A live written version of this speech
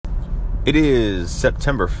It is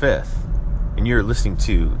September 5th, and you're listening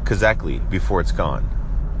to Kazakli Before It's Gone.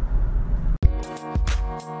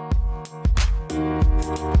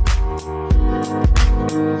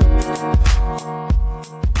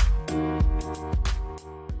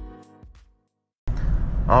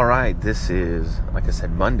 All right, this is, like I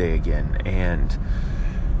said, Monday again, and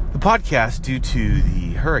the podcast, due to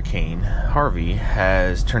the Hurricane Harvey,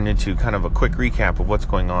 has turned into kind of a quick recap of what's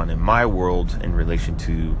going on in my world in relation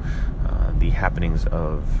to the happenings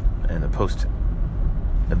of and the post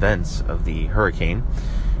events of the hurricane,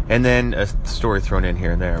 and then a story thrown in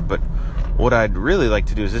here and there. But what I'd really like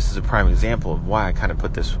to do is, this is a prime example of why I kind of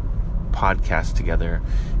put this podcast together,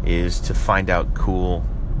 is to find out cool,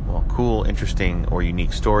 interesting, or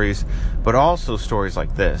unique stories, but also stories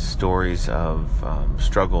like this, stories of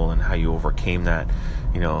struggle and how you overcame that.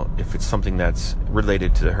 You know, if it's something that's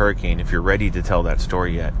related to the hurricane, if you're ready to tell that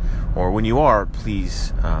story yet, or when you are,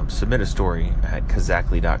 please submit a story at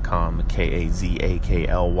Kazakli.com,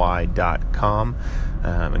 KAZAKLY.com,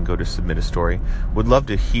 and go to submit a story. Would love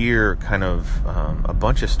to hear kind of a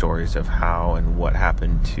bunch of stories of how and what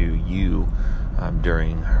happened to you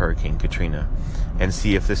during Hurricane Katrina, and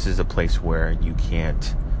see if this is a place where you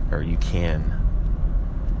can't, or you can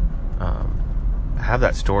have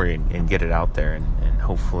that story and get it out there, and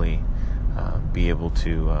hopefully be able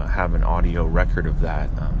to have an audio record of that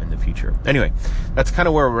in the future. Anyway, that's kind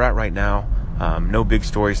of where we're at right now. No big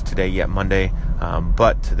stories today yet, Monday,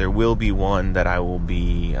 but there will be one that I will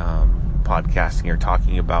be podcasting or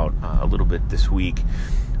talking about a little bit this week.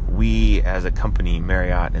 We, as a company,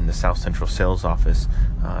 Marriott, in the South Central Sales Office,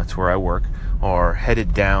 that's where I work, are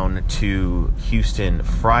headed down to Houston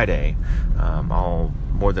Friday. I'll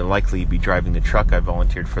more than likely be driving the truck. I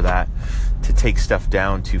volunteered for that, to take stuff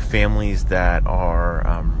down to families that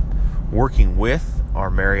are working with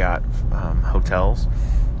our Marriott hotels.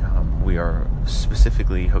 We are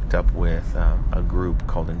specifically hooked up with a group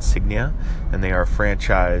called Insignia, and they are a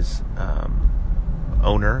franchise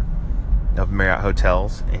owner of Marriott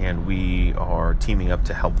hotels, and we are teaming up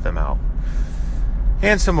to help them out,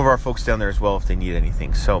 and some of our folks down there as well if they need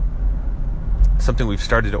anything. So something we've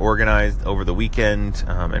started to organize over the weekend,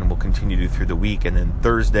 and we'll continue to do through the week, and then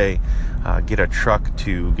Thursday get a truck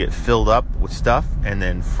to get filled up with stuff, and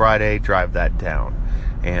then Friday drive that down,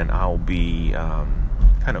 and I'll be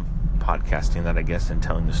kind of podcasting that, I guess, and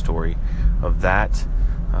telling the story of that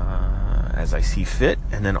as I see fit.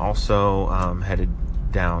 And then also headed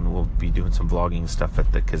down, we'll be doing some vlogging stuff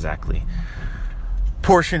at the Kazakli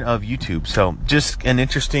portion of YouTube. So just an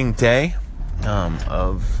interesting day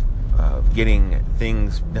of getting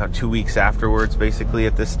things now 2 weeks afterwards, basically,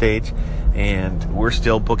 at this stage, and we're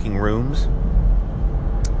still booking rooms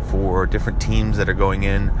for different teams that are going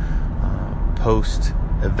in post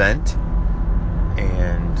event.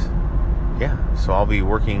 And yeah, so I'll be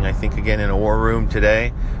working, I think, again in a war room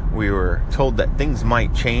today. We were told that things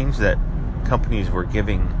might change, that companies were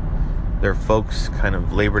giving their folks kind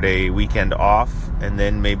of Labor Day weekend off, and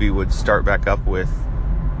then maybe would start back up with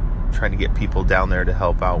trying to get people down there to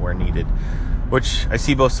help out where needed, which I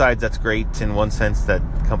see both sides. That's great in one sense, that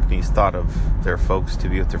companies thought of their folks to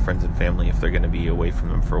be with their friends and family if they're going to be away from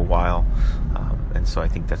them for a while, and so I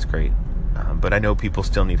think that's great, but I know people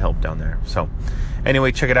still need help down there. So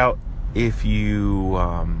anyway, check it out if you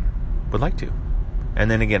would like to. And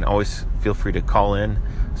then again, always feel free to call in,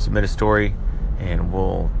 submit a story, and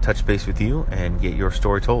we'll touch base with you and get your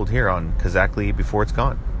story told here on Kazakli Before It's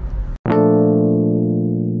Gone.